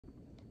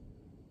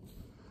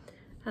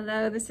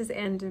Hello, this is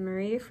Anne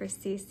DeMarie for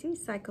CC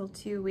Cycle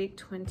 2, Week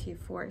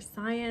 24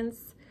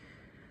 Science.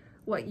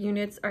 What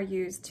units are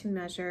used to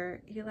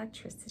measure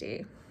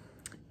electricity?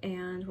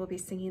 And we'll be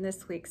singing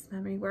this week's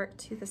memory work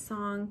to the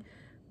song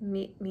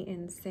Meet Me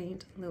in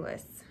St.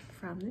 Louis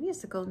from the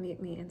musical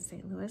Meet Me in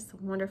St. Louis, a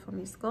wonderful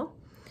musical.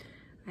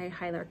 I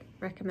highly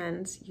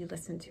recommend you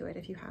listen to it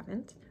if you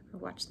haven't, or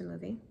watch the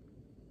movie.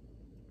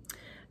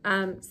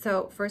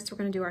 So first we're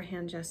going to do our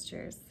hand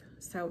gestures.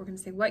 So we're going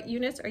to say what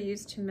units are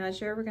used to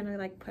measure. We're going to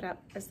like put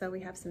up as though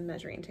we have some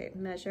measuring tape.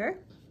 Measure.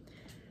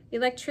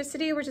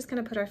 Electricity, we're just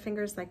going to put our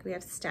fingers like we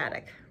have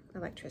static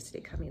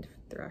electricity coming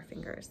through our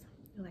fingers.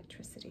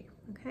 Electricity,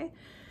 okay?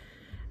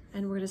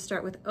 And we're going to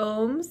start with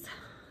ohms.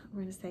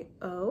 We're going to say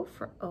O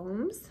for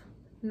ohms.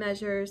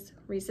 Measures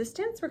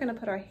resistance. We're going to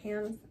put our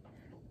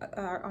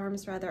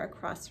arms rather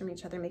across from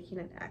each other, making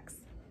an X.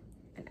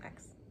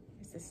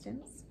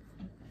 Resistance.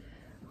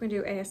 We're going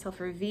to do ASL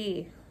for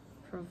V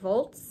for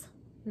volts.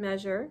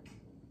 Measure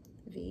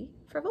V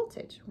for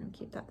voltage. We're going to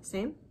keep that the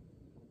same.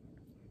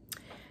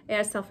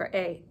 ASL for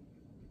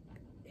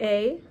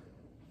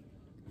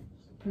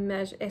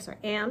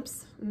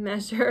amps.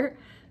 Measure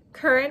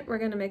current. We're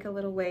going to make a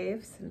little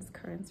wave since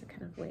currents are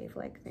kind of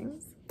wave-like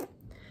things.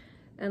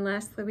 And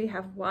lastly, we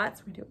have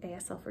watts. We're going to do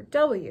ASL for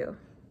W.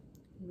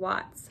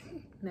 Watts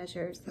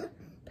measures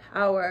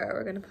power.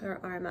 We're going to put our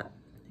arm up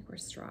like we're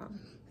strong.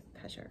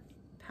 Measure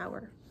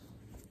power.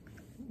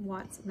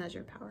 Watts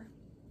measure power.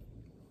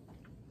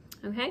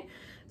 Okay,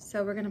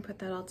 so we're going to put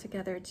that all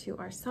together to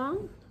our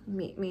song,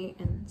 Meet Me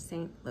in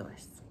St.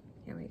 Louis.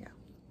 Here we go.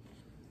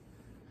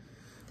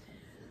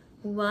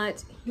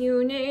 What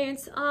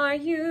units are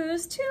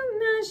used to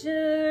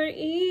measure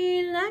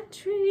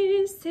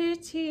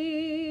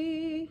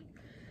electricity?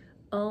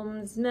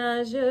 Ohms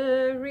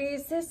measure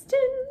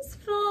resistance,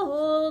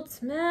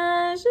 volts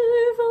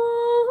measure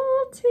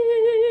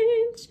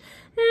voltage,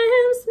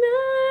 amps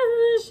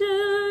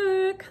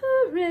measure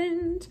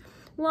current,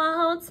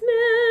 watts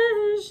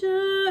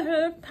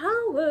measure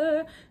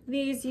power.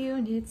 These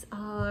units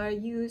are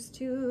used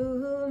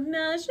to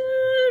measure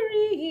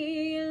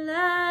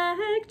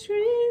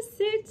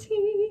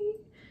electricity.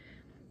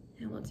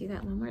 And we'll do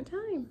that one more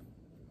time.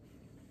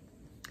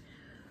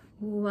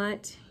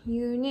 What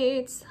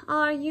units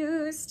are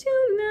used to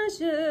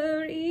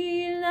measure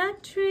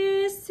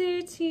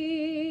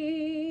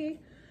electricity?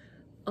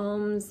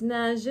 Ohms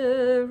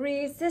measure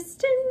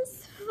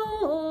resistance,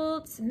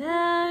 volts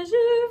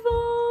measure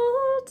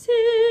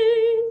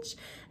voltage,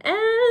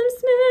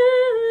 amps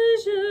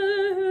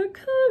measure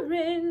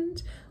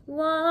current,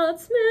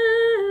 watts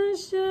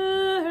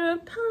measure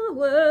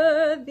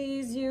power.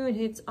 These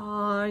units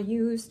are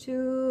used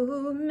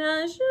to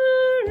measure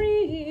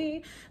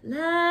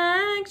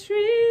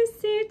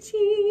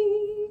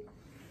electricity.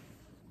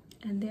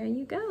 And there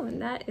you go. And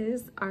that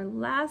is our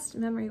last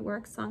memory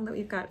work song that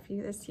we've got for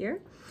you this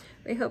year.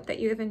 We hope that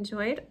you have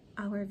enjoyed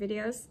our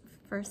videos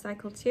for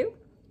Cycle 2,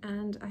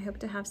 and I hope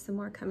to have some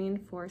more coming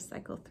for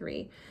Cycle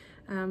 3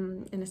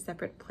 in a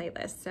separate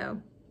playlist. So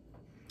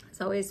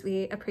as always,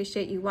 we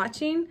appreciate you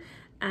watching,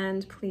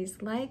 and please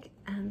like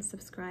and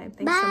subscribe.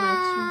 Thanks so much.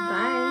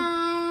 Bye.